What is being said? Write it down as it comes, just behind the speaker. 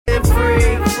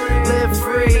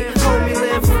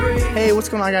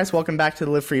going on, guys? Welcome back to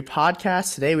the Live Free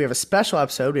podcast. Today we have a special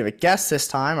episode. We have a guest this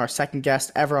time, our second guest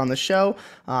ever on the show.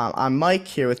 I'm Mike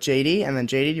here with JD, and then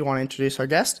JD, do you want to introduce our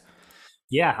guest?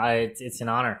 Yeah, it's an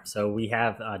honor. So we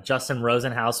have Justin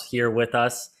Rosenhaus here with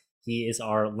us. He is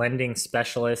our lending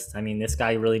specialist. I mean, this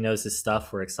guy really knows his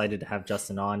stuff. We're excited to have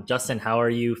Justin on. Justin, how are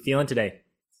you feeling today?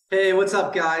 Hey, what's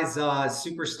up, guys?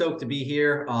 Super stoked to be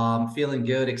here. Feeling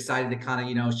good, excited to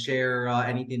kind of, share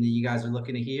anything that you guys are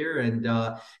looking to hear. And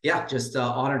just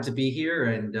honored to be here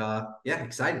and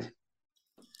excited.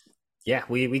 Yeah,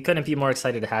 we couldn't be more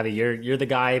excited to have you. You're the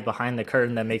guy behind the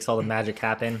curtain that makes all the magic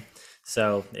happen.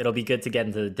 So it'll be good to get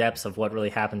into the depths of what really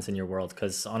happens in your world.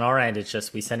 Because on our end, it's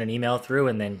just we send an email through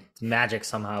and then magic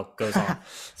somehow goes on.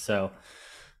 So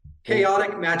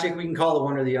chaotic magic, we can call it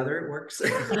one or the other. It works.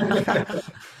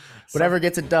 Whatever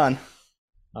gets it done.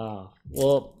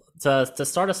 Well, to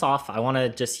start us off, I want to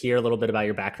just hear a little bit about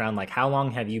your background. Like, how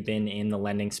long have you been in the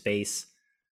lending space?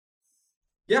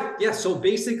 Yeah. So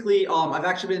basically, I've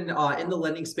actually been in the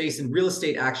lending space in real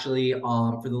estate actually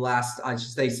for the last, I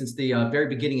should say, since the very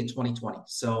beginning of 2020.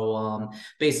 So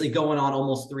basically going on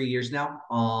almost 3 years now.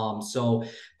 So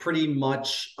pretty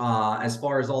much as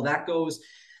far as all that goes,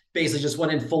 basically just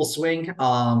went in full swing.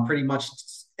 Pretty much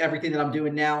everything that I'm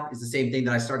doing now is the same thing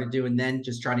that I started doing then,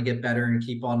 just trying to get better and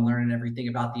keep on learning everything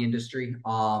about the industry.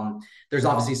 There's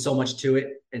obviously so much to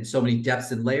it and so many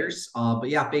depths and layers. But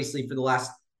yeah, basically for the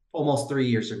last almost 3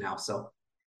 years or now. So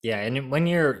yeah, and when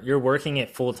you're working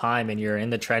it full time and you're in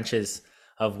the trenches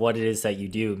of what it is that you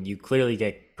do, you clearly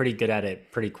get pretty good at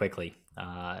it pretty quickly.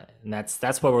 And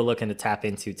that's what we're looking to tap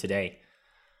into today.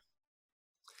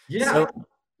 Yeah.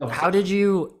 So how did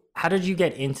you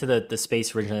get into the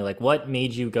space originally? Like, what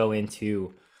made you go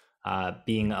into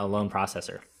being a loan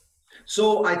processor?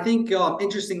 So I think,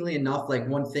 interestingly enough, like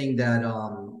one thing that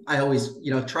I always,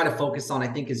 try to focus on, I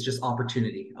think is just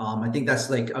opportunity. I think that's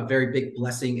like a very big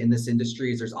blessing in this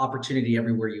industry is there's opportunity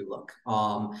everywhere you look.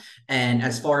 And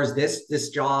as far as this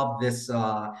job, this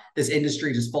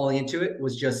industry, just falling into it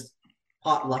was just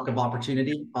pot luck of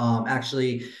opportunity.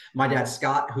 Actually, my dad,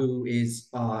 Scott, who is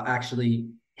actually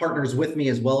partners with me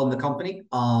as well in the company.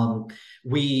 I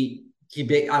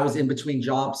was in between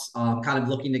jobs, kind of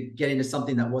looking to get into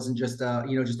something that wasn't just a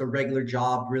regular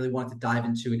job. Really wanted to dive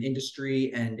into an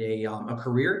industry and a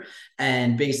career.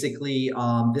 And basically,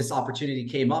 this opportunity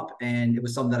came up, and it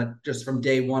was something that just from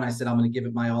day one, I said I'm going to give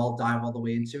it my all, dive all the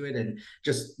way into it, and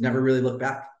just never really look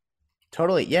back.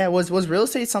 Totally. Yeah. Was real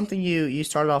estate something you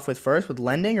started off with first with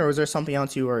lending, or was there something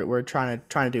else you were trying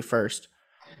to do first?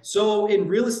 So in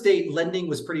real estate, lending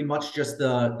was pretty much just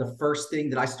the first thing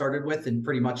that I started with, and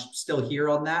pretty much still here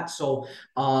on that. So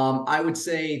I would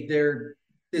say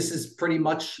this is pretty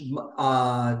much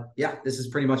this is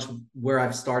pretty much where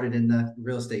I've started in the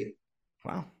real estate.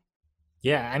 Wow.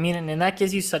 Yeah, I mean, and that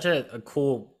gives you such a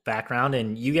cool background,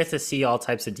 and you get to see all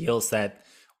types of deals that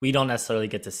we don't necessarily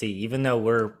get to see, even though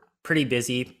we're pretty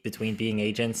busy between being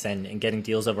agents and getting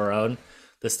deals of our own.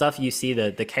 The stuff you see,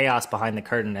 the chaos behind the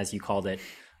curtain, as you called it,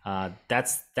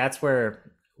 that's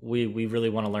where we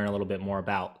really want to learn a little bit more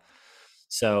about.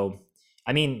 So,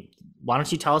 I mean, why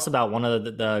don't you tell us about one of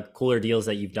the cooler deals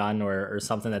that you've done or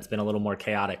something that's been a little more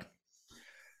chaotic?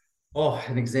 Oh,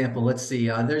 an example. Let's see.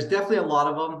 There's definitely a lot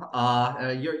of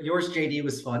them. Yours, JD,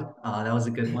 was fun. That was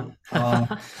a good one.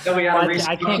 Then we got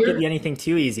I can't give you anything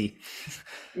too easy.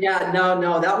 Yeah,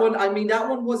 no, that one. I mean, that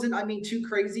one wasn't. I mean, too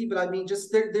crazy, but I mean,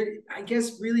 just there. I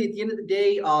guess really at the end of the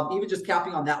day, even just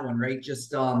capping on that one, right?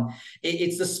 Just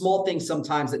it's the small things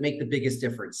sometimes that make the biggest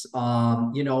difference.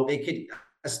 It could.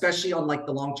 Especially on like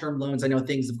the long-term loans. I know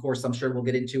things, of course, I'm sure we'll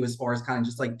get into as far as kind of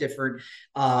just like different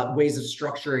ways of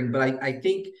structuring. But I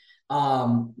think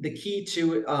the key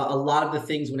to a lot of the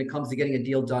things when it comes to getting a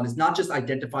deal done is not just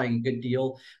identifying a good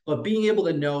deal, but being able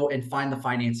to know and find the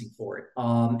financing for it.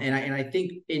 And I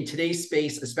think in today's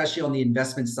space, especially on the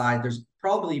investment side, there's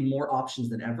probably more options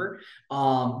than ever.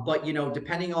 But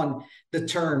depending on the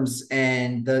terms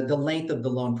and the length of the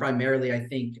loan, primarily, I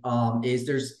think is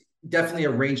there's definitely a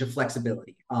range of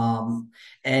flexibility.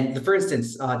 For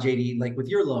instance, JD, like with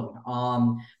your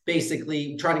loan,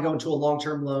 basically trying to go into a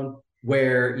long-term loan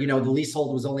where, the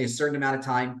leasehold was only a certain amount of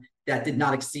time that did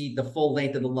not exceed the full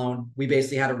length of the loan. We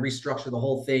basically had to restructure the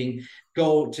whole thing,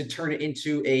 go to turn it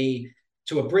into a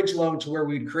bridge loan to where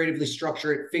we would creatively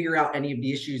structure it, figure out any of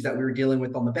the issues that we were dealing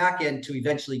with on the back end to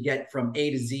eventually get from A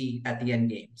to Z at the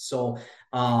end game. So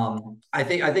I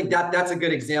think that's a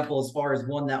good example as far as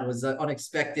one that was an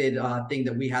unexpected thing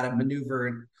that we had to maneuver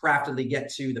and craftily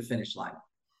get to the finish line.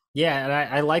 Yeah, and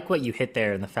I like what you hit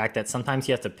there and the fact that sometimes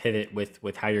you have to pivot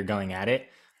with how you're going at it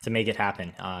to make it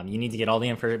happen. You need to get all the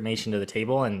information to the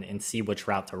table and see which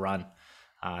route to run.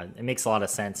 It makes a lot of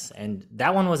sense. And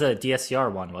that one was a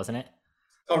DSCR one, wasn't it?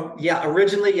 Oh, yeah.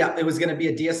 Originally, yeah, it was going to be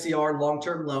a DSCR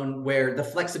long-term loan where the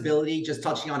flexibility, just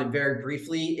touching on it very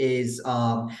briefly, is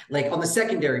like on the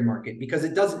secondary market, because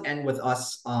it doesn't end with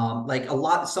us. Like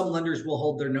some lenders will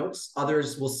hold their notes,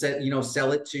 others will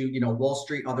sell it to, Wall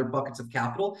Street, other buckets of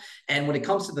capital. And when it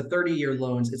comes to the 30-year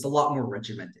loans, it's a lot more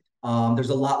regimented.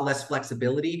 There's a lot less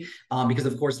flexibility because,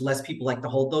 of course, less people like to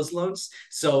hold those loans.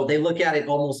 So they look at it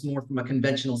almost more from a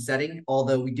conventional setting,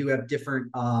 although we do have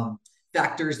different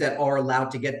factors that are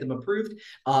allowed to get them approved.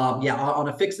 Yeah, on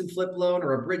a fix and flip loan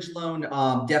or a bridge loan,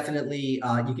 definitely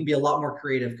you can be a lot more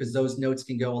creative because those notes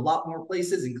can go a lot more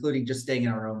places, including just staying in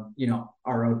our own,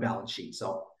 our own balance sheet.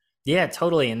 So Yeah,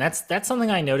 totally. And that's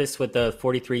something I noticed with the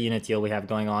 43 unit deal we have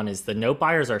going on is the note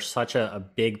buyers are such a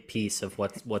big piece of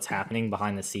what's happening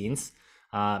behind the scenes.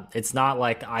 It's not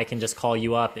like I can just call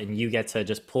you up and you get to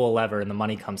just pull a lever and the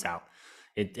money comes out.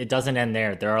 It doesn't end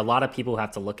there. There are a lot of people who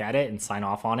have to look at it and sign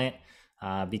off on it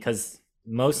because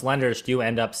most lenders do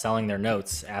end up selling their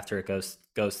notes after it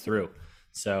goes through.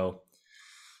 So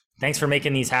thanks for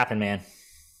making these happen, man.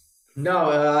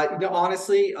 no,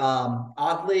 honestly,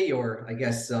 oddly, or I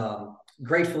guess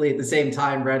gratefully at the same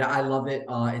time, Red, I love it.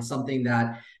 It's something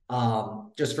that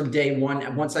just from day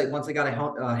one, once I got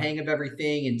a hang of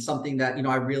everything, and something that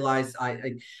I realized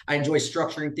I enjoy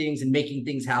structuring things and making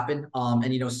things happen,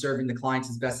 and serving the clients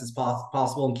as best as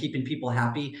possible and keeping people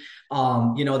happy.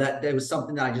 That was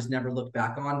something that I just never looked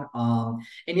back on.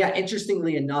 And yeah,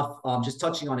 interestingly enough, just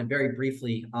touching on it very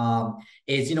briefly,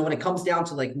 is when it comes down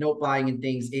to like note buying and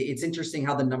things, it's interesting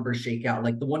how the numbers shake out.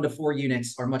 Like the 1 to 4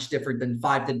 units are much different than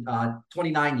 5 to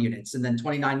 29 units, and then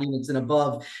 29 units and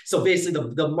above. So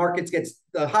basically,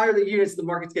 the higher the units, the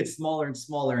markets get smaller and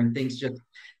smaller, and things just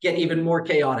get even more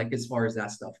chaotic as far as that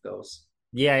stuff goes.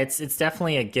 Yeah, it's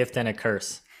definitely a gift and a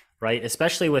curse, right?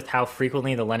 Especially with how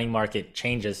frequently the lending market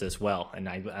changes as well. And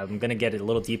I'm going to get a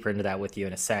little deeper into that with you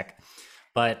in a sec.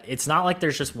 But it's not like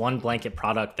there's just one blanket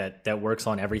product that works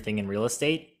on everything in real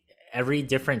estate. Every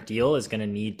different deal is going to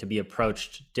need to be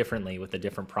approached differently with a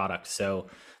different product. So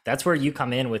that's where you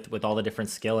come in with all the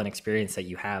different skill and experience that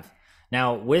you have.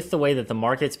 Now, with the way that the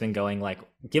market's been going, like,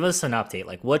 give us an update.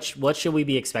 Like, what should we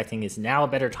be expecting? Is now a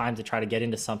better time to try to get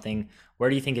into something? Where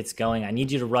do you think it's going? I need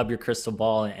you to rub your crystal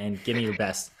ball and give me your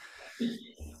best.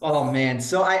 Oh man,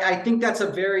 so I think that's a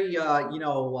very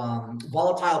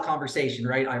volatile conversation,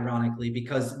 right? Ironically,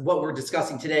 because what we're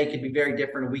discussing today could be very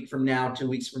different a week from now, 2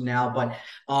 weeks from now. But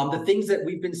the things that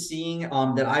we've been seeing,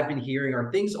 that I've been hearing,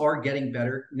 are things are getting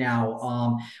better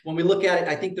now. When we look at it,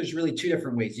 I think there's really two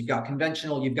different ways. You've got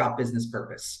conventional, you've got business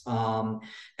purpose. And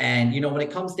when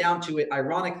it comes down to it,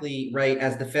 ironically, right,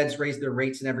 as the Feds raise their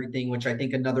rates and everything, which I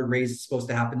think another raise is supposed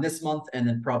to happen this month, and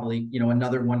then probably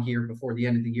another one here before the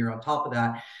end of the year on top of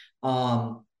that.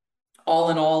 All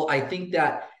in all, I think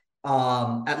that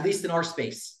at least in our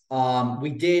space,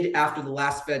 we did, after the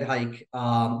last Fed hike,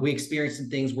 we experienced some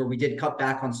things where we did cut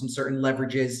back on some certain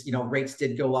leverages. Rates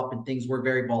did go up and things were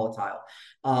very volatile.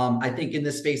 I think in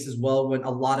this space as well, when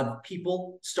a lot of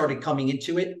people started coming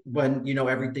into it, when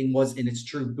everything was in its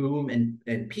true boom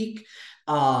and peak,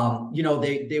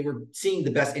 they were seeing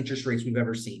the best interest rates we've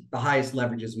ever seen, the highest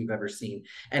leverages we've ever seen.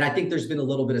 And I think there's been a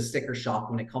little bit of sticker shock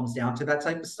when it comes down to that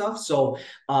type of stuff. So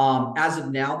as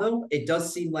of now, though, it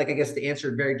does seem like, I guess, to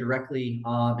answer it very directly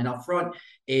and upfront,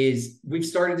 is we've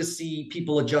started to see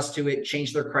people adjust to it,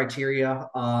 change their criteria,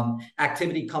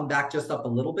 activity come back just up a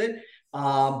little bit.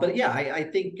 But yeah, I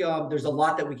think there's a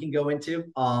lot that we can go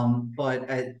into, but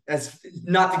as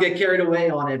not to get carried away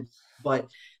on it, but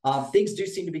things do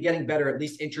seem to be getting better, at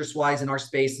least interest wise in our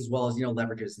space, as well as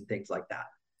leverages and things like that.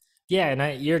 Yeah,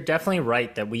 and you're definitely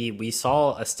right that we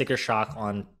saw a sticker shock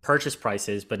on purchase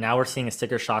prices, but now we're seeing a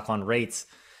sticker shock on rates.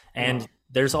 And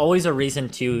there's always a reason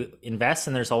to invest,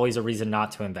 and there's always a reason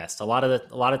not to invest. A lot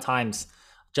of times,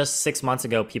 just 6 months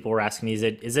ago, people were asking me,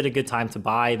 is it a good time to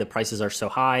buy? The prices are so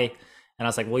high. And I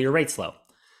was like, well, your rate's low,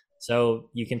 so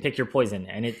you can pick your poison.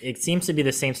 And it seems to be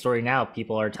the same story now.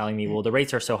 People are telling me, well, the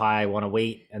rates are so high, I want to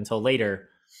wait until later.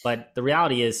 But the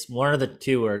reality is one of the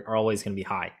two are always going to be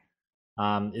high.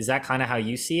 Is that kind of how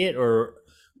you see it? Or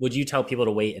would you tell people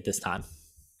to wait at this time?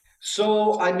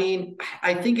 So, I mean,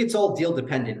 I think it's all deal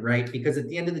dependent, right? Because at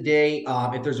the end of the day,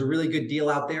 if there's a really good deal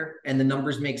out there and the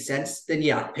numbers make sense, then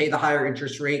yeah, pay the higher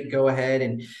interest rate, go ahead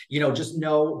and, just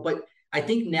know. But I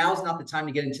think now's not the time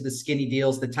to get into the skinny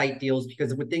deals, the tight deals,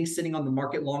 because with things sitting on the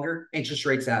market longer, interest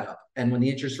rates add up. And when the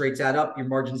interest rates add up, your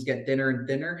margins get thinner and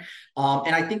thinner.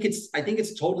 And I think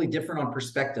it's totally different on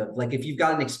perspective. Like if you've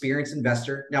got an experienced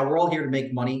investor, now we're all here to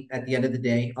make money at the end of the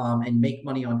day, and make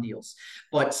money on deals.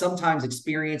 But sometimes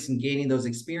experience and gaining those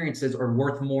experiences are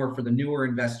worth more for the newer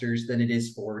investors than it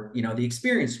is for, the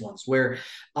experienced ones where,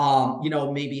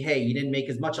 maybe, hey, you didn't make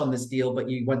as much on this deal, but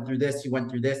you went through this,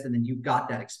 and then you got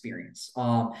that experience.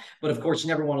 But of course, you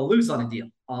never want to lose on a deal.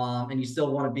 And you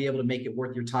still want to be able to make it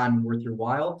worth your time and worth your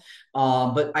while.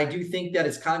 But I do think that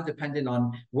it's kind of dependent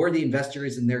on where the investor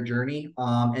is in their journey.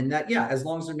 And that, yeah, as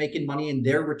long as they're making money in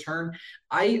their return,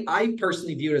 I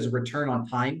personally view it as a return on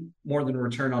time more than a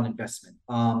return on investment.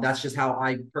 That's just how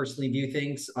I personally view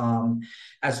things.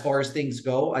 As far as things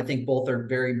go, I think both are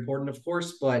very important, of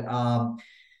course, but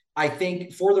I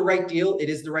think for the right deal, it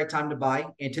is the right time to buy.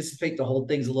 Anticipate to hold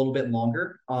things a little bit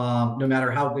longer, no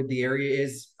matter how good the area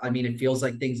is. I mean, it feels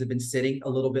like things have been sitting a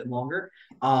little bit longer.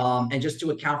 And just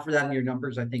to account for that in your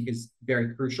numbers, I think is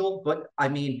very crucial. But I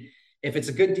mean, if it's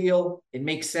a good deal, it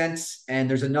makes sense, and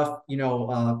there's enough,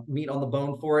 meat on the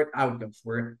bone for it, I would go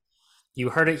for it.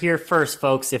 You heard it here first,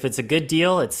 folks. If it's a good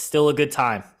deal, it's still a good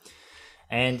time.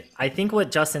 And I think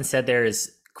what Justin said there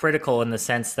is critical in the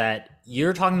sense that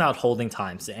you're talking about holding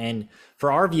times. And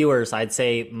for our viewers, I'd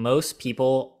say most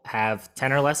people have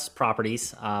 10 or less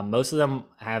properties. Most of them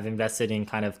have invested in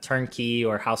kind of turnkey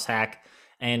or house hack.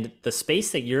 And the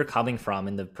space that you're coming from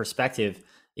and the perspective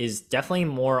is definitely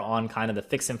more on kind of the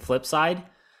fix and flip side,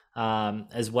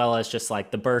 as well as just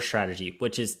like the burr strategy,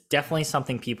 which is definitely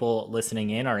something people listening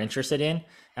in are interested in.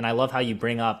 And I love how you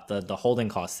bring up the holding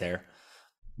costs there.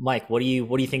 Mike, what do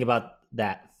you think about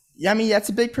that? Yeah, I mean, that's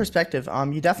a big perspective.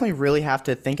 You definitely really have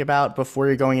to think about before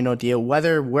you're going into a deal,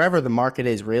 wherever the market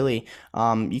is really, you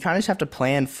kind of just have to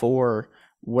plan for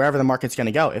wherever the market's going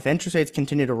to go. If interest rates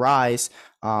continue to rise,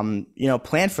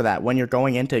 plan for that. When you're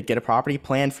going in to get a property,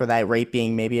 plan for that rate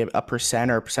being maybe a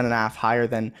percent or a percent and a half higher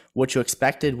than what you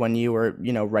expected when you were,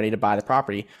 ready to buy the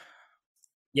property.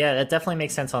 Yeah, that definitely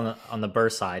makes sense on the burr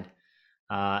side.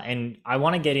 And I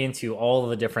want to get into all of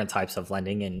the different types of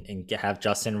lending and have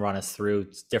Justin run us through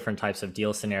different types of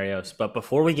deal scenarios. But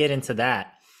before we get into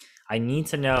that, I need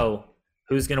to know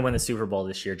who's going to win the Super Bowl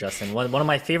this year, Justin. One of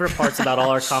my favorite parts about all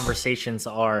our conversations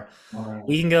are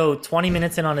we can go 20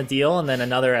 minutes in on a deal and then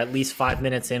another at least 5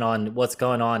 minutes in on what's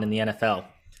going on in the NFL.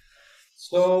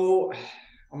 So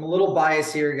I'm a little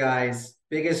biased here, guys.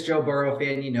 Biggest Joe Burrow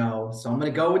fan, So I'm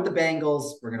going to go with the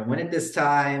Bengals. We're going to win it this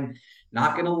time.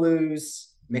 Not going to lose.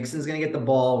 Mixon's going to get the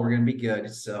ball. We're going to be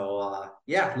good. So,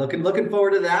 yeah, looking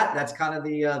forward to that. That's kind of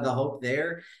the hope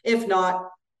there. If not,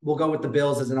 we'll go with the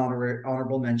Bills as an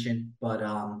honorable mention. But,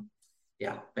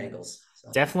 yeah, Bengals.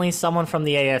 So. Definitely someone from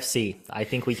the AFC. I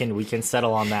think we can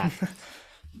settle on that.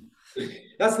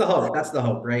 That's the hope. That's the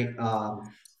hope, right?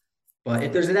 But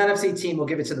if there's an NFC team, we'll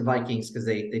give it to the Vikings because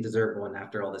they deserve one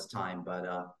after all this time. But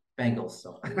Bengals.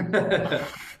 So.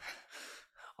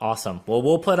 Awesome. Well,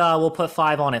 we'll put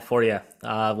 5 on it for you.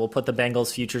 We'll put the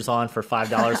Bengals futures on for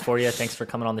 $5 for you. Thanks for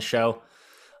coming on the show.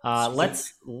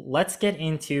 Let's get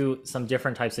into some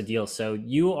different types of deals. So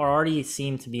you already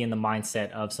seem to be in the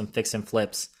mindset of some fix and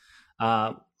flips.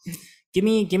 Give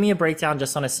me a breakdown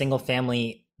just on a single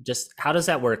family. Just how does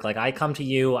that work? Like I come to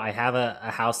you, I have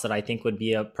a house that I think would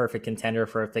be a perfect contender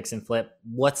for a fix and flip.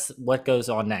 What goes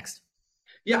on next?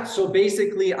 Yeah. So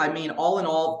basically, I mean, all in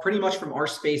all, pretty much from our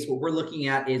space, what we're looking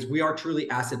at is we are truly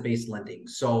asset-based lending.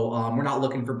 So we're not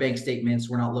looking for bank statements.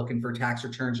 We're not looking for tax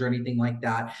returns or anything like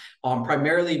that.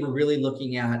 Primarily, we're really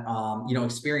looking at,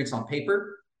 experience on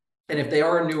paper. And if they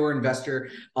are a newer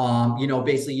investor,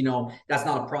 basically, that's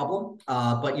not a problem.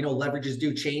 But, leverages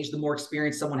do change the more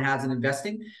experience someone has in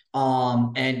investing.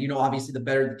 And, obviously, the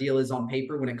better the deal is on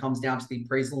paper when it comes down to the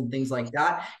appraisal and things like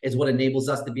that is what enables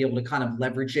us to be able to kind of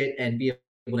leverage it and be able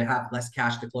to have less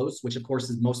cash to close, which, of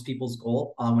course, is most people's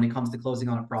goal when it comes to closing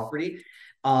on a property.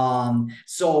 With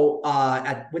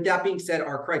that being said,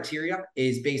 our criteria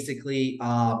is basically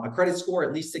a credit score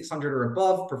at least 600 or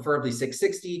above, preferably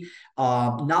 660,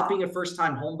 not being a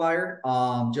first-time home buyer,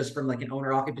 just from like an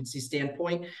owner occupancy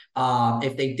standpoint.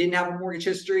 If they didn't have a mortgage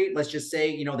history, let's just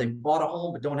say, they bought a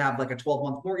home but don't have like a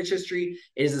 12-month mortgage history,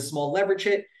 it is a small leverage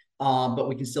hit. But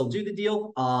we can still do the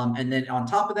deal. And then on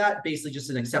top of that, basically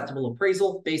just an acceptable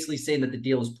appraisal, basically saying that the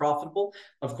deal is profitable.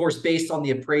 Of course, based on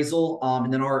the appraisal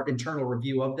and then our internal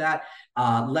review of that,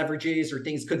 leverages or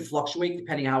things could fluctuate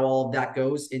depending how all of that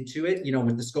goes into it,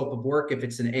 with the scope of work, if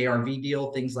it's an ARV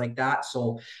deal, things like that.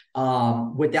 So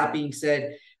with that being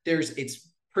said,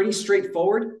 it's pretty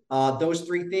straightforward, those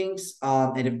three things.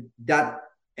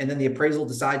 And then the appraisal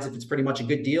decides if it's pretty much a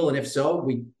good deal. And if so,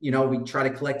 we try to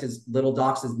collect as little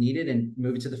docs as needed and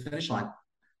move it to the finish line.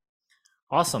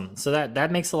 Awesome. So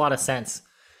that makes a lot of sense.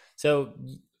 So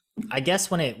I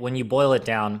guess when you boil it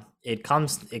down, it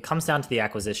comes down to the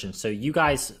acquisition. So you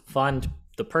guys fund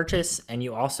the purchase and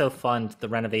you also fund the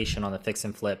renovation on the fix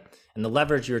and flip. And the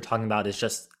leverage you were talking about is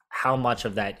just how much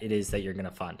of that it is that you're going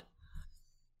to fund.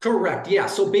 Correct. Yeah.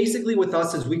 So basically, with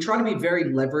us is we try to be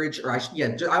very leverage,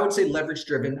 I would say leverage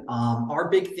driven. Our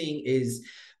big thing is,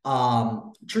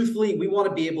 truthfully, we want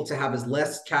to be able to have as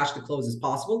less cash to close as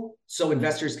possible, so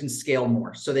investors can scale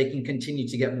more, so they can continue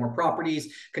to get more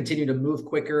properties, continue to move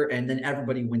quicker, and then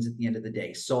everybody wins at the end of the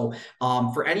day. So,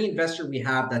 for any investor we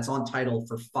have that's on title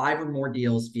for 5 or more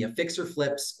deals via fix or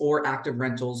flips or active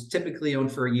rentals, typically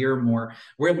owned for a year or more,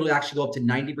 we're able to actually go up to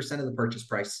 90% of the purchase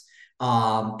price.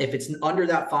 If it's under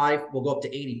that 5, we'll go up to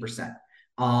 80%.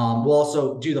 We'll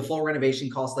also do the full renovation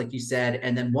cost, like you said.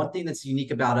 And then one thing that's unique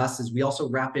about us is we also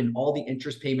wrap in all the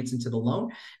interest payments into the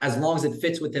loan, as long as it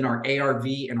fits within our ARV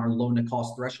and our loan to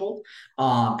cost threshold,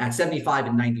 at 75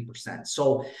 and 90%.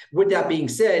 So with that being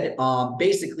said,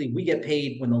 basically we get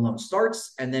paid when the loan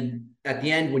starts, and then at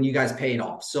the end when you guys pay it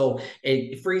off. So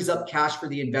it frees up cash for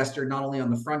the investor, not only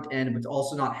on the front end, but to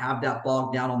also not have that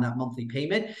bogged down on that monthly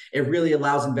payment. It really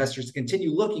allows investors to continue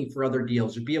looking for other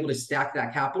deals, or be able to stack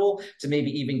that capital to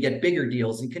maybe even get bigger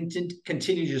deals and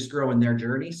continue to just grow in their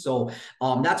journey. So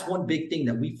that's one big thing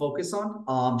that we focus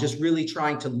on, just really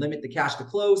trying to limit the cash to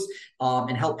close,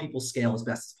 and help people scale as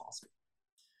best as possible.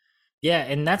 Yeah,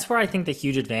 and that's where I think the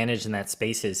huge advantage in that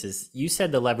space is you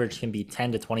said the leverage can be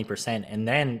 10 to 20%, and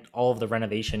then all of the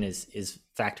renovation is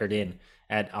factored in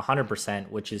at 100%,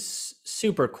 which is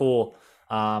super cool,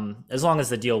 as long as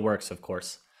the deal works, of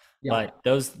course. Yeah. But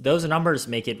those numbers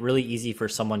make it really easy for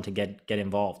someone to get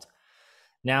involved.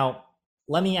 Now,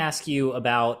 let me ask you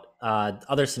about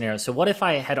other scenarios. So what if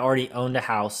I had already owned a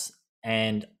house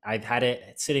and I've had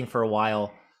it sitting for a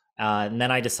while, and then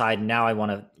I decide now I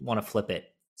want to flip it?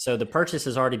 So the purchase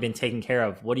has already been taken care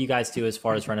of. What do you guys do as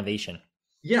far as renovation?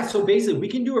 Yeah, so basically we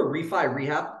can do a refi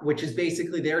rehab, which is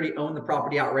basically they already own the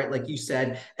property outright, like you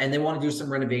said, and they want to do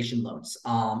some renovation loans.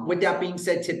 With that being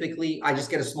said, typically I just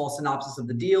get a small synopsis of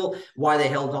the deal, why they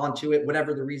held on to it,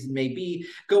 whatever the reason may be.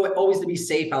 Always to be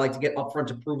safe, I like to get upfront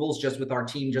approvals just with our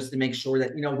team, just to make sure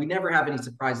that, we never have any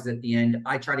surprises at the end.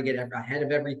 I try to get ahead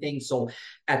of everything, so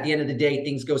at the end of the day,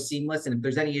 things go seamless. And if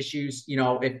there's any issues,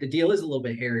 if the deal is a little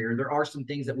bit hairier, there are some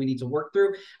things that we need to work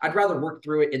through. I'd rather work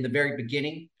through it in the very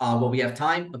beginning, while we have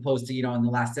time, opposed to in the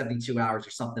last 72 hours or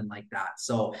something like that.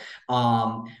 So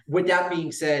with that being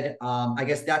said, I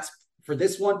guess that's for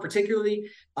this one particularly.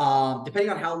 Depending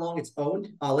on how long it's owned,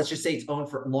 let's just say it's owned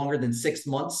for longer than 6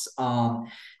 months.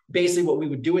 Basically what we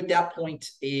would do at that point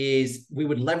is we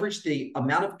would leverage the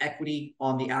amount of equity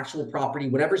on the actual property,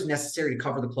 whatever's necessary to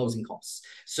cover the closing costs.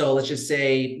 So let's just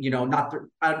say,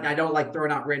 I don't like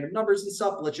throwing out random numbers and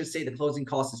stuff, but let's just say the closing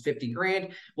cost is 50 grand.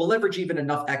 We'll leverage even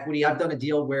enough equity. I've done a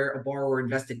deal where a borrower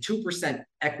invested 2%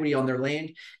 equity on their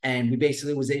land, and we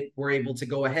basically were able to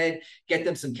go ahead, get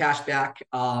them some cash back,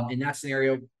 in that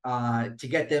scenario, to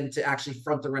get them to actually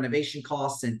front the renovation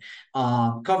costs and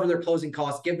cover their closing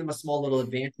costs, give them a small little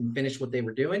advance, and finish what they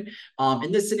were doing.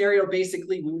 In this scenario,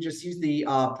 basically, we would just use the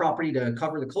property to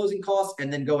cover the closing costs,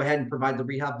 and then go ahead and provide the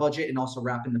rehab budget, and also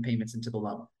wrap in the payments into the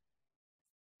loan.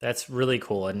 That's really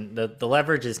cool. And the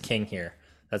leverage is king here.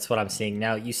 That's what I'm seeing.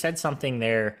 Now, you said something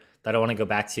there that I want to go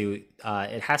back to.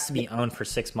 It has to be owned for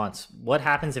 6 months. What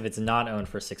happens if it's not owned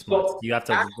for 6 months? Do you have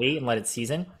to wait and let it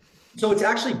season? So it's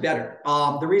actually better.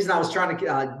 The reason I was trying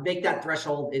to make that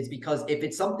threshold is because if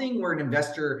it's something where an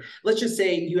investor, let's just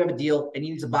say you have a deal and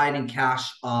you need to buy it in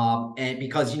cash, and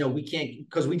because we can't,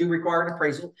 because we do require an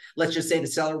appraisal. Let's just say the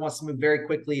seller wants to move very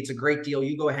quickly. It's a great deal.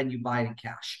 You go ahead and you buy it in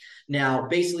cash. Now,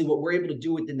 basically, what we're able to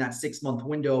do within that 6-month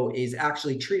window is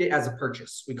actually treat it as a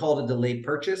purchase. We call it a delayed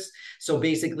purchase. So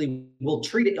basically, we'll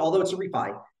treat it, although it's a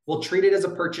refi, we'll treat it as a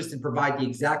purchase and provide the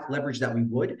exact leverage that we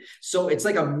would. So it's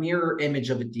like a mirror image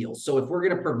of a deal. So if we're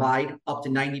going to provide up to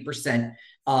 90%,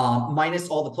 minus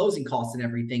all the closing costs and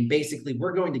everything, basically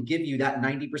we're going to give you that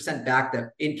 90% back,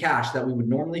 that in cash that we would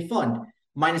normally fund,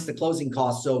 minus the closing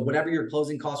costs. So whatever your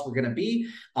closing costs were going to be,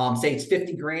 say it's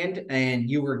 50 grand and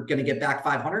you were going to get back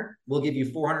 500, we'll give you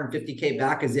 450K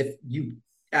back as if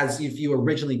you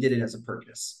originally did it as a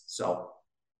purchase. So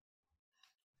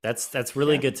that's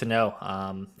really good to know.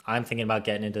 I'm thinking about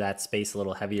getting into that space a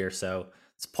little heavier, so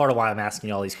it's part of why I'm asking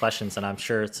you all these questions, and I'm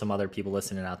sure some other people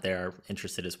listening out there are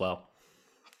interested as well.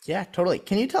 Yeah, totally.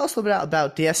 Can you tell us a little bit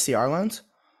about DSCR loans?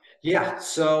 Yeah,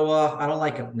 so I don't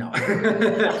like them. No,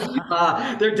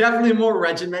 they're definitely more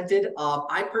regimented.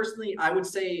 I personally, I would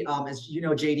say, as you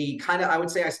know, JD, kind of, I would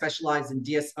say I specialize in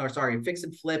fix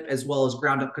and flip as well as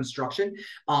ground up construction.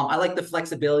 I like the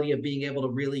flexibility of being able to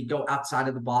really go outside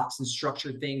of the box and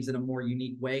structure things in a more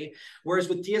unique way. Whereas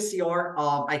with DSCR,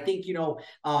 I think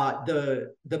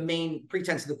the main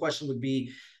pretense of the question would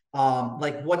be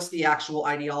like what's the actual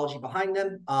ideology behind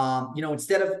them.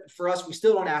 Instead of for us, we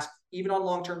still don't ask, even on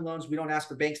long-term loans, we don't ask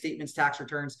for bank statements, tax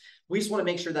returns. We just want to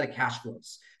make sure that it cash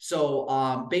flows.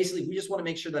 So basically, we just want to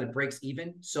make sure that it breaks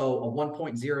even. So a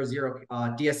 1.00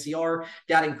 DSCR,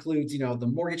 that includes, the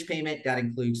mortgage payment, that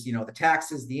includes, the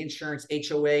taxes, the insurance,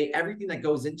 HOA, everything that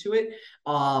goes into it.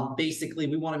 Basically,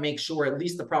 we want to make sure at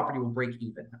least the property will break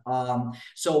even.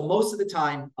 So most of the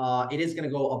time, it is going to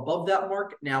go above that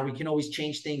mark. Now, we can always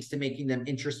change things to making them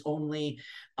interest only.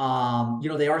 They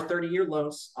are 30-year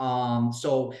loans.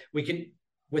 So we can,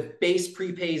 with base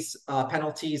prepays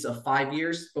penalties of 5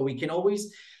 years, but we can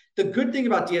always, the good thing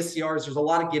about DSCR is there's a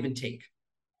lot of give and take.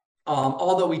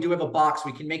 Although we do have a box,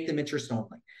 we can make them interest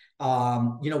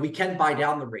only. We can buy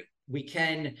down the rate. We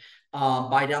can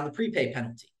buy down the prepay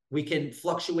penalty. We can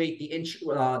fluctuate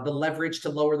the leverage to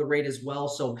lower the rate as well.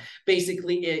 So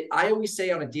basically, I always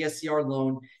say on a DSCR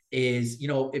loan is,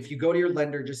 if you go to your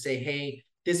lender, just say, hey,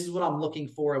 this is what I'm looking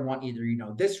for. I want either,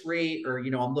 this rate or,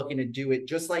 I'm looking to do it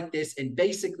just like this, and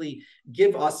basically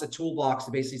give us a toolbox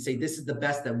to basically say, this is the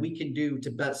best that we can do to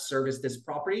best service this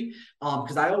property.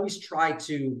 Because I always try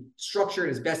to structure it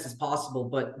as best as possible,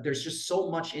 but there's just so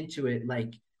much into it.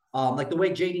 Like the way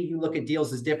JD, you look at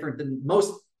deals is different than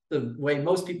the way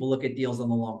most people look at deals on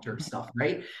the long-term stuff,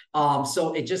 right?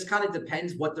 So it just kind of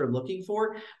depends what they're looking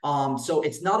for. So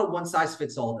it's not a one size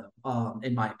fits all though,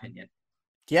 in my opinion.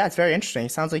 Yeah, it's very interesting.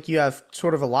 It sounds like you have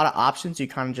sort of a lot of options. You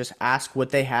kind of just ask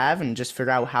what they have and just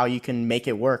figure out how you can make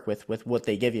it work with what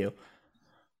they give you.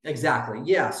 Exactly.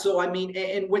 Yeah. So, I mean,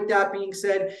 and with that being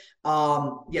said,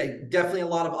 yeah, definitely a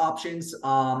lot of options.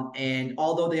 And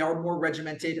although they are more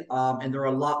regimented, and there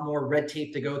are a lot more red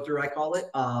tape to go through, I call it,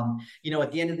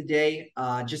 at the end of the day,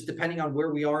 just depending on where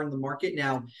we are in the market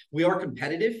now, we are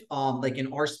competitive, like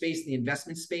in our space, the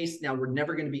investment space. Now, we're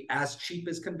never going to be as cheap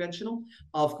as conventional,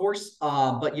 of course.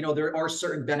 But, there are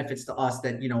certain benefits to us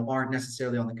that, aren't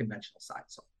necessarily on the conventional side.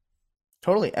 So.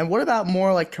 Totally. And what about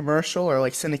more like commercial or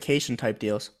like syndication type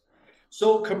deals?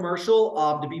 So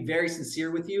commercial, to be very sincere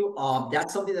with you,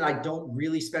 that's something that I don't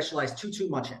really specialize too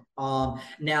much in.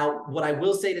 Now, what I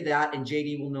will say to that, and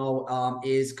JD will know,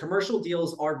 is commercial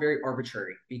deals are very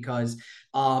arbitrary because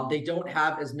they don't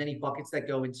have as many buckets that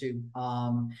go into,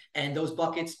 and those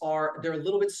buckets they're a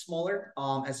little bit smaller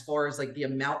as far as like the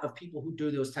amount of people who do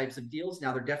those types of deals.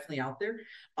 Now they're definitely out there,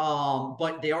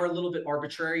 but they are a little bit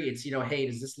arbitrary. It's, hey,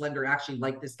 does this lender actually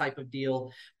like this type of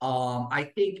deal? I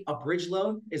think a bridge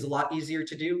loan is a lot easier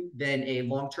to do than a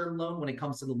long-term loan when it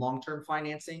comes to the long-term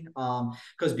financing,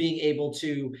 because being able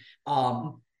to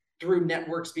through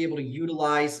networks be able to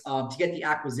utilize to get the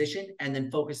acquisition and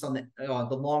then focus on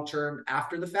the long term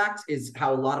after the fact is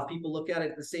how a lot of people look at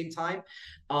it at the same time.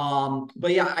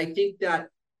 But yeah, I think that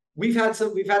we've had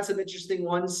some interesting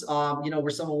ones, where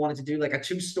someone wanted to do like a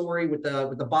two-story with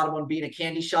the bottom one being a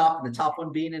candy shop and the top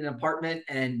one being an apartment.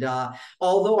 And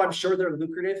although I'm sure they're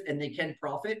lucrative and they can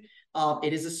profit,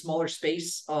 it is a smaller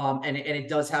space, and it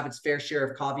does have its fair share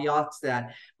of caveats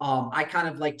that I kind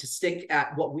of like to stick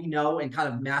at what we know and kind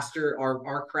of master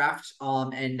our craft.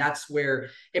 And that's where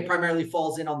it primarily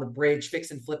falls in on the bridge,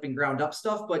 fix and flip and ground up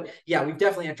stuff. But yeah, we've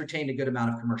definitely entertained a good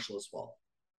amount of commercial as well.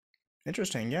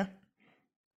 Interesting. Yeah.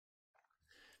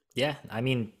 Yeah, I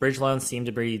mean, bridge loans seem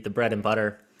to be the bread and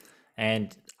butter.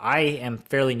 And I am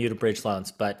fairly new to bridge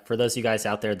loans, but for those of you guys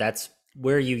out there, that's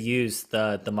where you use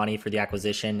the money for the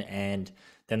acquisition and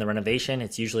then the renovation.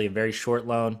 It's usually a very short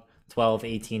loan, 12,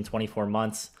 18, 24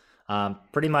 months.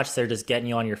 Pretty much they're just getting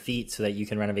you on your feet so that you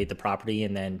can renovate the property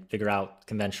and then figure out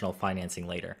conventional financing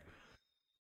later.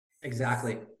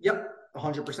 Exactly. Yep.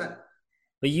 100%.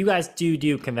 But you guys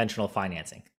do conventional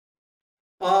financing.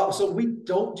 So we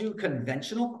don't do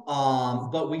conventional,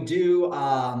 but we do.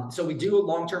 So we do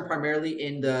long-term primarily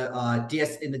in the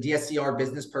DSCR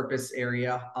business purpose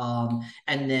area,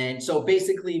 and then so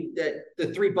basically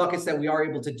the three buckets that we are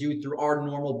able to do through our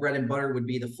normal bread and butter would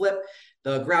be the flip,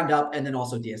 the ground up, and then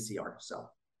also DSCR. So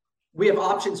we have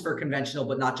options for conventional,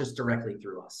 but not just directly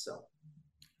through us. So.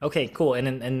 Okay, cool.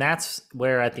 And that's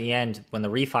where at the end, when the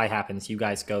refi happens, you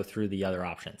guys go through the other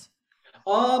options.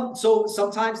 So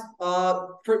sometimes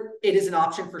it is an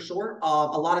option for sure. A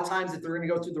lot of times if they're going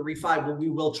to go through the refi, we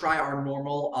will try our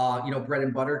normal, bread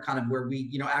and butter kind of where we,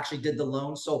 actually did the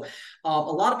loan. So a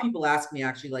lot of people ask me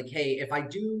actually like, hey, if I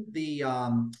do the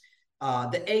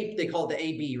A, they call it the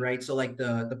AB, right? So like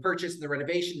the purchase and the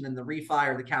renovation, and then the refi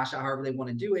or the cash out, however they want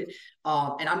to do it.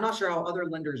 And I'm not sure how other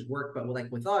lenders work, but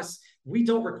like with us, we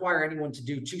don't require anyone to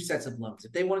do two sets of loans.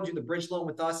 If they want to do the bridge loan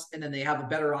with us, and then they have a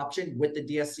better option with the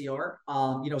DSCR,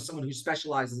 someone who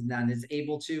specializes in that and is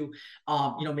able to,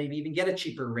 maybe even get a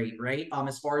cheaper rate, right?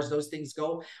 As far as those things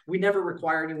go, we never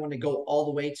require anyone to go all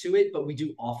the way to it, but we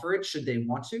do offer it should they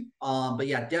want to. But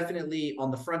yeah, definitely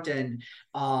on the front end,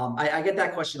 I get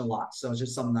that question a lot. So it's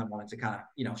just something I wanted to kind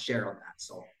of, share on that.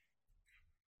 So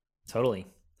Totally.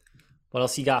 What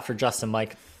else you got for Justin,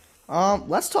 Mike?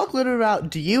 Let's talk a little bit about,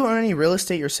 do you own any real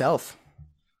estate yourself?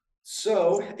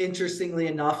 So interestingly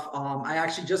enough, I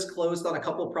actually just closed on a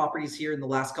couple of properties here in the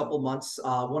last couple of months.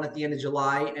 One at the end of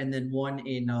July, and then one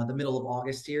in the middle of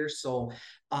August here. So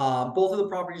both of the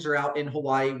properties are out in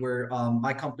Hawaii, where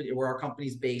where our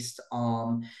company's based,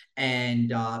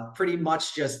 and pretty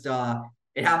much just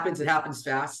it happens. It happens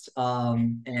fast,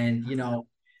 and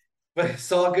but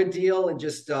saw a good deal and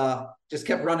just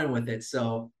kept running with it.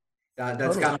 So that's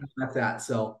kind Totally. of like that.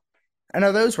 So. And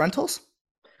are those rentals?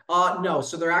 No,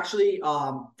 so they're actually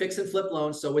fix and flip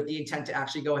loans. So with the intent to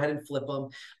actually go ahead and flip them.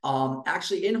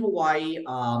 Actually in Hawaii,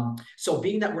 so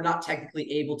being that we're not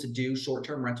technically able to do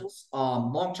short-term rentals,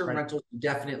 long-term Right. rentals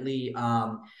definitely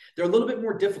they're a little bit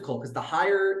more difficult because the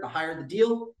higher the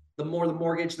deal, the more the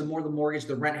mortgage,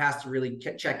 the rent has to really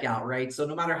check out, right? So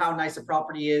no matter how nice a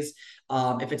property is,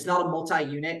 if it's not a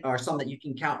multi-unit or something that you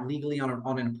can count legally on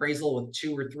an appraisal with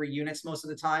 2 or 3 units most of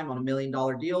the time on $1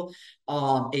 million deal,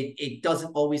 it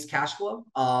doesn't always cash flow,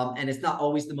 and it's not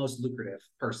always the most lucrative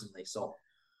personally. So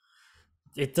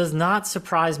It does not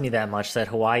surprise me that much that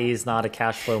Hawaii is not a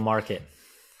cash flow market.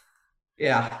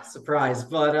 yeah, surprise,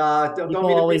 but don't People mean to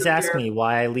bring always up ask there. me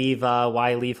why I leave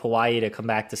Hawaii to come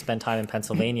back to spend time in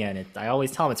Pennsylvania, and I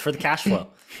always tell them it's for the cash flow.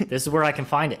 This is where I can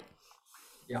find it.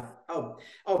 Yeah.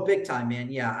 Oh, big time,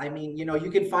 man. Yeah. I mean,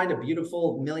 you can find a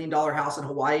beautiful $1 million house in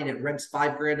Hawaii and it rents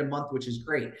 5 grand a month, which is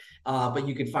great. But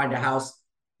you can find a house,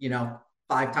 you know,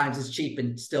 5 times as cheap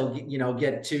and still,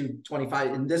 get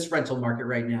 225 in this rental market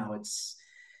right now. It's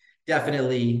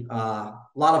definitely a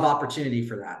lot of opportunity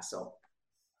for that. So.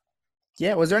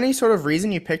 Yeah, was there any sort of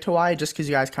reason you picked Hawaii just because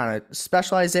you guys kind of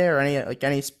specialize there, or any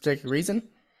particular reason?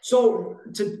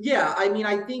 Yeah, I mean,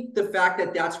 I think the fact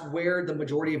that that's where the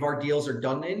majority of our deals are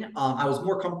done in, I was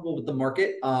more comfortable with the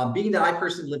market. Being that I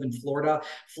personally live in Florida,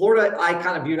 Florida, I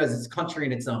kind of view it as its country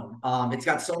in its own. It's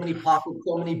got so many pockets,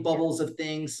 so many bubbles of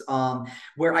things,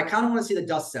 where I kind of want to see the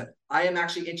dust settle. I am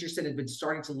actually interested in been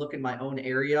starting to look in my own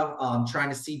area, trying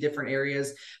to see different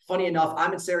areas. Funny enough,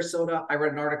 I'm in Sarasota. I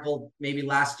read an article maybe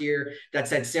last year that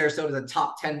said Sarasota is a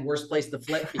top 10 worst place to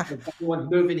flip because everyone's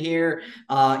moving here,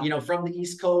 from the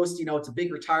East Coast. It's a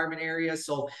big retirement area.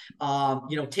 So,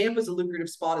 Tampa's a lucrative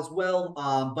spot as well,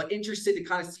 but interested to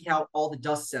kind of see how all the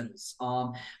dust settles.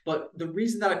 But the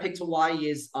reason that I picked Hawaii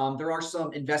is there are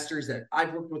some investors that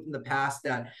I've worked with in the past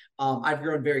that I've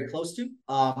grown very close to,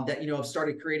 that, have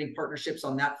started creating partnerships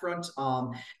on that front.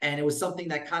 And it was something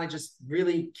that kind of just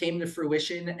really came to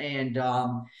fruition. And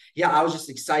yeah, I was just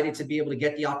excited to be able to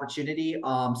get the opportunity.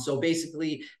 So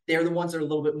basically, they're the ones that are a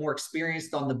little bit more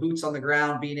experienced on the boots on the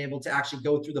ground, being able to actually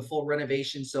go through the full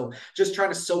renovation. So just trying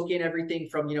to soak in everything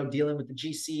from, dealing with the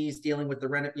GCs, dealing with the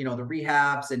the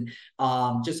rehabs, and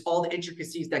just all the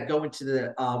intricacies that go into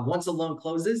the once a loan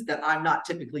closes that I'm not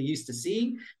typically used to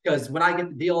seeing. Because when I get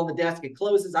the deal on the desk, it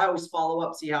closes. I always follow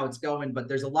up, see how it's going. But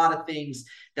there's a lot of things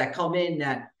that come in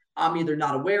that I'm either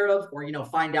not aware of or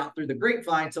find out through the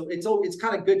grapevine. So it's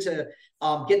kind of good to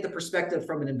get the perspective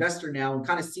from an investor now and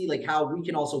kind of see like how we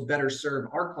can also better serve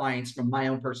our clients from my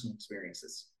own personal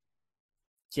experiences.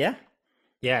 Yeah.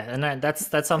 Yeah, and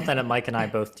that's something that Mike and I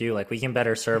both do. Like we can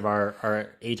better serve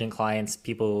our agent clients,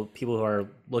 people who are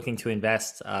looking to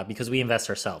invest, because we invest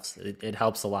ourselves. It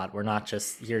helps a lot. We're not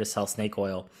just here to sell snake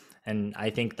oil, and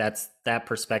I think that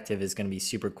perspective is going to be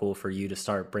super cool for you to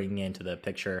start bringing into the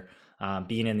picture,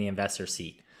 being in the investor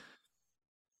seat.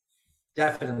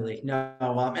 Definitely. No,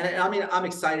 and I mean, I'm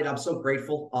excited. I'm so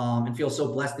grateful, and feel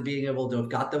so blessed to being able to have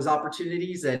got those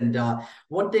opportunities. And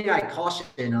one thing I caution,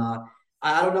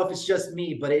 I don't know if it's just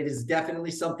me, but it is definitely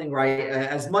something where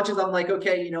as much as I'm like,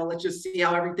 okay, let's just see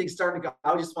how everything's starting to go.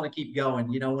 I just want to keep going.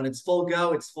 When it's full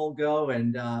go, it's full go.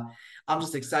 And I'm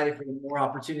just excited for the more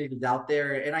opportunities out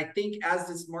there. And I think as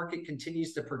this market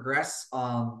continues to progress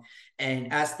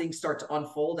and as things start to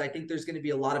unfold, I think there's going to be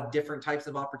a lot of different types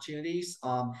of opportunities.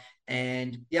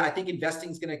 And yeah, I think investing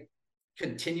is going to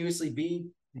continuously be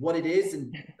what it is.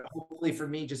 And hopefully for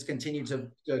me, just continue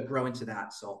to grow into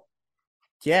that. So.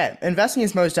 Yeah, investing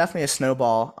is most definitely a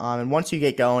snowball. And once you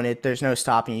get going, there's no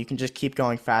stopping. You can just keep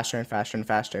going faster and faster and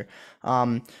faster.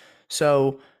 Um,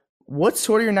 so, what's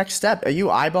sort of your next step? Are you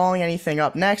eyeballing anything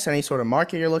up next? Any sort of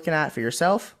market you're looking at for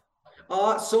yourself?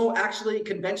 So actually,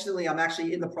 conventionally, I'm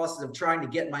actually in the process of trying to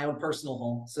get my own personal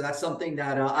home. So that's something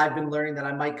that I've been learning that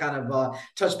I might kind of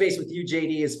touch base with you,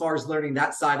 JD, as far as learning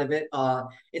that side of it.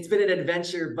 It's been an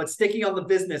adventure, but sticking on the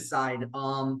business side,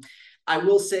 I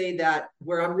will say that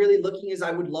where I'm really looking is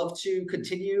I would love to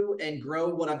continue and grow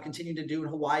what I'm continuing to do in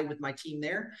Hawaii with my team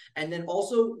there, and then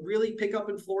also really pick up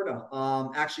in Florida.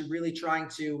 Actually, really trying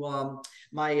to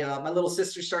my little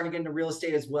sister's starting to get into real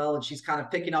estate as well, and she's kind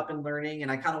of picking up and learning,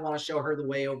 and I kind of want to show her the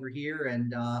way over here.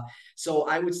 And so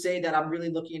I would say that I'm really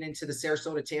looking into the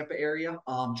Sarasota, Tampa area,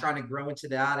 trying to grow into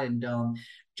that, and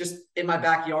just in my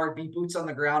backyard, be boots on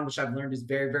the ground, which I've learned is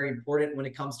very, very important when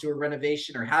it comes to a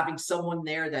renovation, or having someone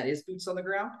there that is boots on the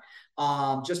ground,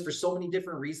 just for so many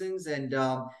different reasons. And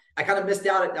I kind of missed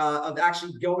out of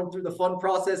actually going through the fun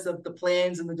process of the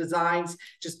plans and the designs,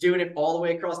 just doing it all the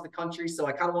way across the country. So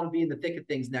I kind of want to be in the thick of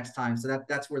things next time. So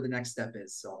that's where the next step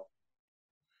is. So.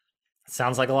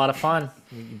 Sounds like a lot of fun.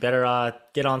 You better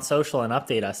get on social and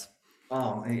update us.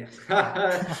 Oh man. I'll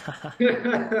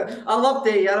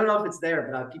update you. I don't know if it's there,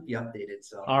 but I'll keep you updated.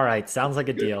 So. All right, sounds like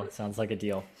a deal. Sounds like a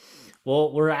deal.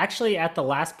 Well, we're actually at the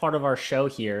last part of our show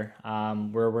here,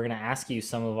 where we're going to ask you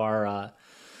some of our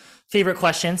favorite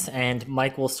questions, and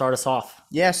Mike will start us off.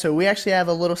 Yeah, so we actually have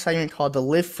a little segment called the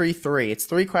Live Free 3. It's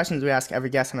 3 questions we ask every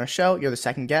guest on our show. You're the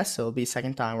second guest, so it'll be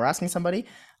second time we're asking somebody.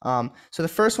 So the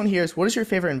first one here is, what is your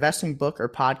favorite investing book or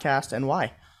podcast, and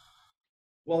why?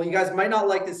 Well, you guys might not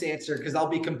like this answer because I'll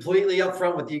be completely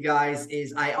upfront with you guys.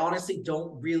 Is I honestly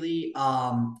don't really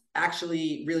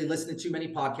actually really listen to too many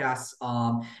podcasts.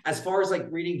 As far as like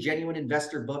reading genuine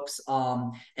investor books,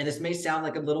 and this may sound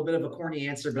like a little bit of a corny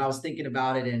answer, but I was thinking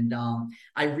about it, and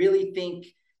I really think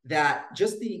that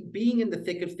just the being in the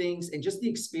thick of things and just the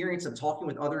experience of talking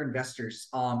with other investors,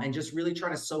 and just really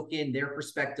trying to soak in their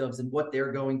perspectives and what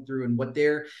they're going through and what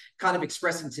they're kind of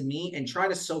expressing to me, and trying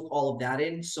to soak all of that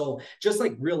in. So just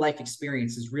like real life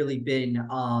experience has really been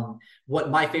what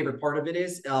my favorite part of it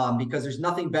is, because there's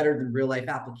nothing better than real life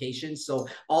applications. So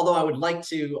although I would like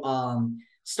to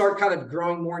start kind of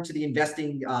growing more into the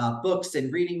investing books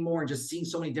and reading more and just seeing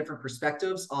so many different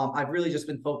perspectives, I've really just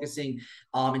been focusing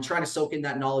and trying to soak in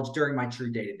that knowledge during my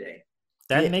true day to day.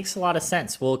 That makes a lot of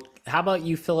sense. Well, how about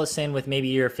you fill us in with maybe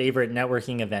your favorite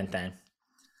networking event then?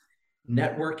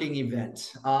 Networking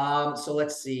event. So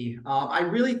let's see. I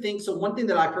really think so. One thing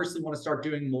that I personally want to start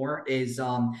doing more is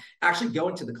actually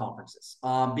going to the conferences,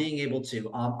 being able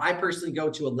to. I personally go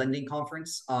to a lending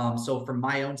conference. So for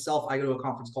my own self, I go to a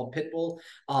conference called Pitbull,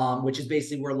 which is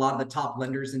basically where a lot of the top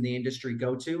lenders in the industry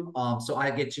go to. So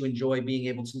I get to enjoy being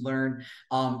able to learn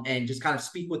and just kind of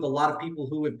speak with a lot of people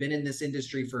who have been in this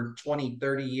industry for 20,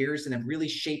 30 years and have really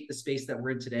shaped the space that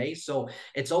we're in today. So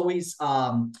it's always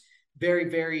very,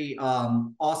 very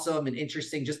awesome and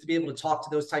interesting just to be able to talk to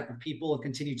those type of people and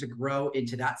continue to grow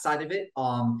into that side of it.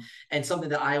 And something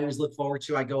that I always look forward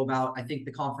to. I go about, I think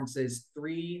the conference is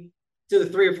 3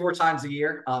 or 4 times a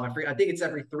year. I think it's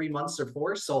every 3 months or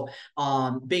 4. So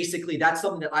basically that's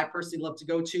something that I personally love to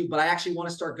go to, but I actually want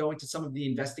to start going to some of the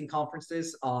investing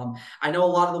conferences. I know a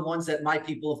lot of the ones that my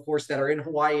people, of course, that are in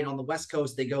Hawaii and on the West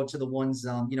Coast, they go to the ones,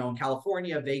 in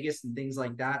California, Vegas, and things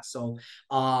like that. So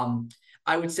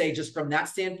I would say just from that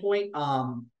standpoint,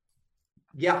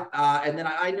 yeah. And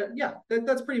then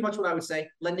that's pretty much what I would say.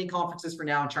 Lending conferences for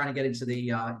now and trying to get into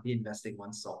the investing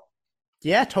ones. So.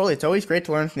 Yeah, totally. It's always great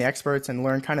to learn from the experts and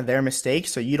learn kind of their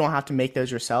mistakes so you don't have to make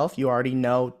those yourself. You already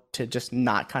know to just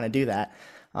not kind of do that.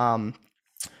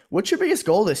 What's your biggest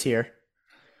goal this year?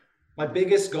 My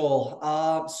biggest goal.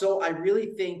 So I really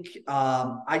think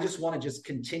I just want to just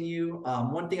continue.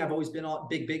 One thing I've always been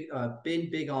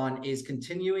big on is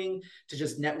continuing to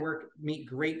just network, meet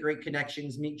great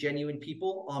connections, meet genuine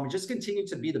people, and just continue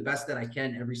to be the best that I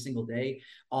can every single day,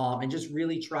 and just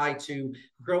really try to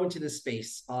grow into this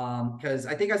space. Because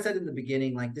I think I said in the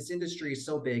beginning, like this industry is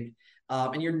so big,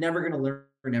 and you're never going to learn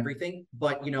everything,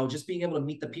 but just being able to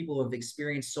meet the people who have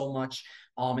experienced so much,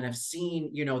 and have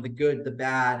seen the good, the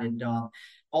bad, and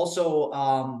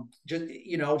also just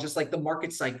just like the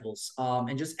market cycles,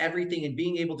 and just everything, and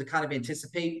being able to kind of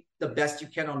anticipate the best you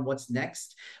can on what's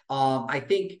next. I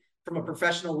think from a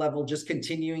professional level, just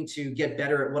continuing to get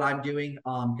better at what I'm doing,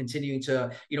 continuing to,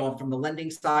 from the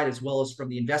lending side as well as from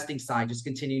the investing side, just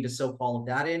continuing to soak all of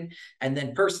that in. And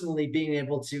then personally, being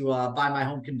able to buy my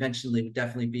home conventionally would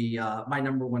definitely be my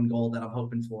number one goal that I'm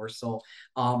hoping for. So,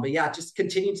 but yeah, just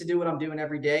continue to do what I'm doing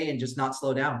every day and just not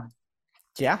slow down.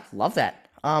 Yeah, love that.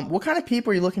 What kind of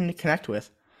people are you looking to connect with?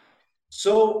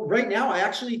 So right now, I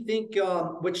actually think,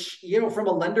 which, from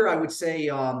a lender, I would say,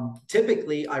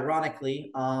 typically,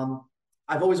 ironically,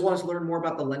 I've always wanted to learn more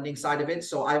about the lending side of it.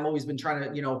 So I've always been trying to,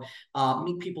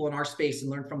 meet people in our space and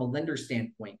learn from a lender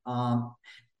standpoint.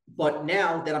 But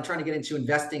now that I'm trying to get into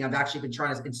investing, I've actually been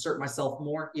trying to insert myself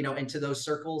more, into those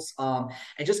circles, and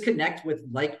just connect with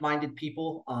like-minded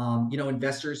people,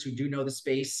 investors who do know the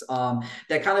space,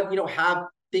 that kind of, have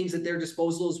things at their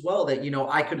disposal as well that,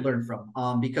 I could learn from,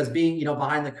 because being,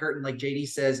 behind the curtain, like JD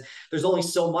says, there's only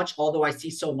so much, although I see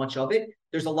so much of it,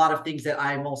 there's a lot of things that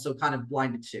I'm also kind of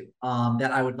blinded to,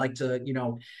 that I would like to,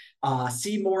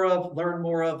 see more of, learn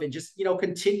more of, and just,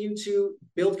 continue to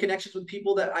build connections with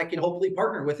people that I can hopefully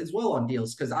partner with as well on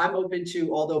deals. Because I'm open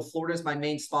to, although Florida is my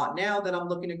main spot now that I'm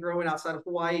looking to grow in outside of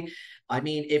Hawaii, I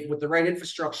mean, if with the right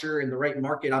infrastructure and the right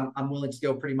market, I'm willing to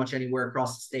go pretty much anywhere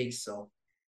across the states. So,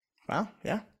 Wow,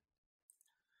 yeah.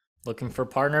 Looking for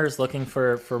partners, looking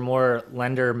for more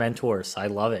lender mentors. I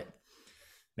love it.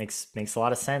 Makes a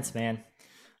lot of sense, man.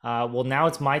 Well, now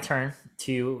it's my turn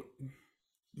to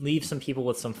leave some people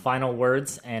with some final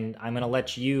words, and I'm going to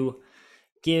let you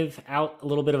give out a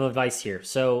little bit of advice here.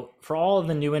 So, for all of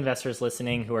the new investors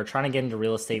listening who are trying to get into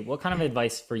real estate, what kind of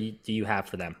advice do you have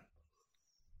for them?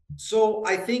 So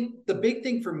I think the big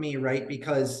thing for me, right,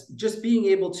 because just being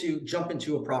able to jump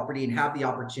into a property and have the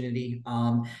opportunity,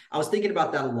 I was thinking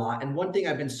about that a lot. And one thing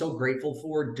I've been so grateful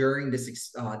for during this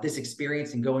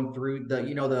experience and going through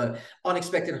the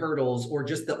unexpected hurdles or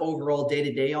just the overall day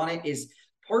to day on it is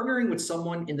partnering with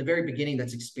someone in the very beginning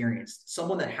that's experienced,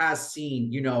 someone that has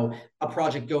seen, a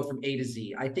project go from A to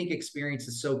Z. I think experience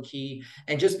is so key,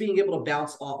 and just being able to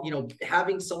bounce off,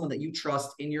 having someone that you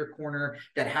trust in your corner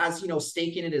that has,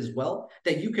 stake in it as well,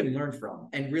 that you can learn from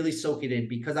and really soak it in.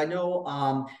 Because I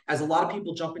know, as a lot of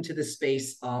people jump into this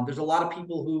space, there's a lot of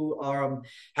people who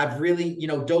have really,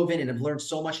 dove in and have learned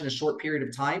so much in a short period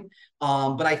of time.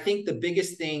 But I think the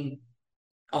biggest thing,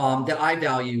 that I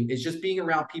value is just being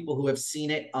around people who have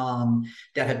seen it,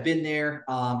 that have been there,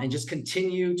 and just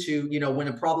continue to, when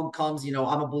a problem comes,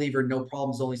 I'm a believer in no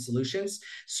problems, only solutions.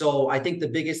 So I think the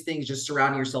biggest thing is just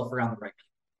surrounding yourself around the right people.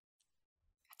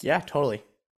 Yeah, totally.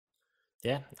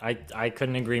 Yeah, I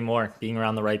couldn't agree more. Being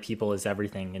around the right people is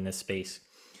everything in this space.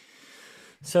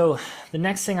 So the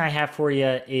next thing I have for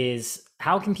you is,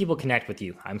 how can people connect with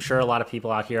you? I'm sure a lot of people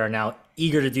out here are now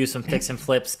eager to do some fix and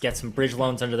flips, get some bridge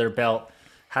loans under their belt.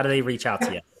 How do they reach out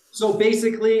to you? So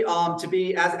basically, to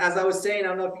be as I was saying, I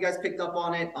don't know if you guys picked up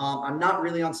on it. I'm not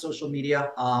really on social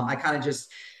media. I kind of just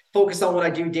focus on what I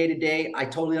do day to day. I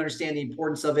totally understand the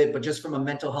importance of it, but just from a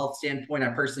mental health standpoint, I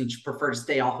personally prefer to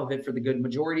stay off of it for the good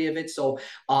majority of it. So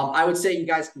I would say you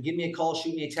guys can give me a call,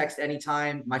 shoot me a text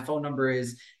anytime. My phone number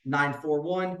is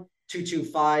 941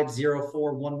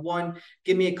 225-0411.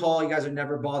 Give me a call. You guys are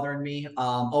never bothering me.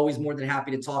 Always more than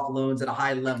happy to talk loans at a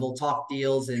high level, talk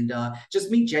deals, and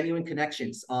just meet genuine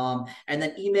connections. And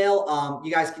then email.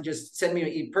 You guys can just send me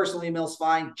a personal email is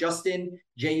fine. Justin,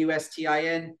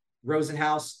 Justin,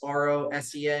 Rosenhaus,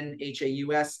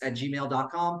 Rosenhaus at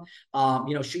gmail.com.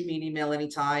 Shoot me an email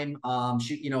anytime.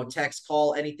 Shoot, text,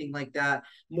 call, anything like that.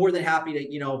 More than happy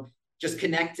to, just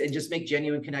connect and just make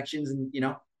genuine connections and,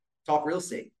 talk real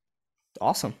estate.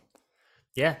 Awesome.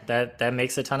 Yeah, that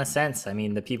makes a ton of sense. I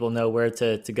mean, the people know where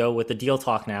to go with the deal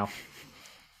talk now.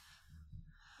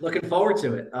 Looking forward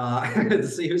to it. To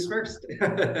see who's first.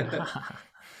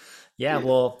 Yeah,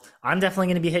 well, I'm definitely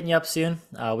going to be hitting you up soon.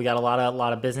 We got a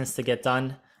lot of business to get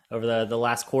done over the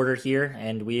last quarter here,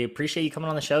 and we appreciate you coming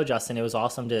on the show, Justin. It was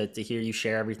awesome to hear you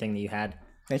share everything that you had.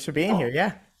 Thanks for being here.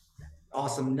 Yeah.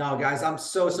 Awesome. No, guys, I'm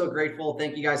so grateful.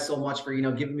 Thank you guys so much for,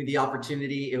 giving me the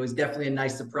opportunity. It was definitely a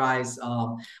nice surprise.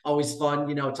 Always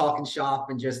fun, talking shop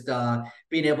and just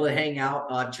being able to hang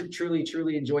out.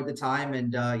 Truly enjoyed the time.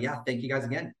 And yeah, thank you guys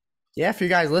again. Yeah, for you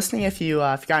guys listening, if you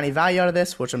got any value out of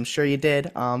this, which I'm sure you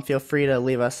did, feel free to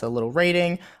leave us a little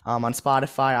rating on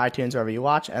Spotify, iTunes, wherever you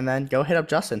watch, and then go hit up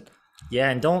Justin. Yeah,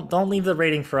 and don't leave the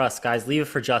rating for us, guys. Leave it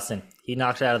for Justin. He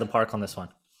knocked it out of the park on this one.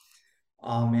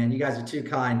 Oh man, you guys are too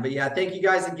kind. But yeah, thank you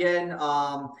guys again.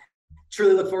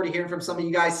 Truly look forward to hearing from some of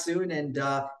you guys soon. And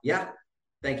yeah,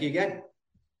 thank you again.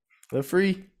 Live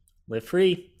free. Live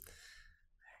free.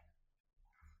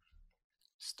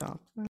 Stop.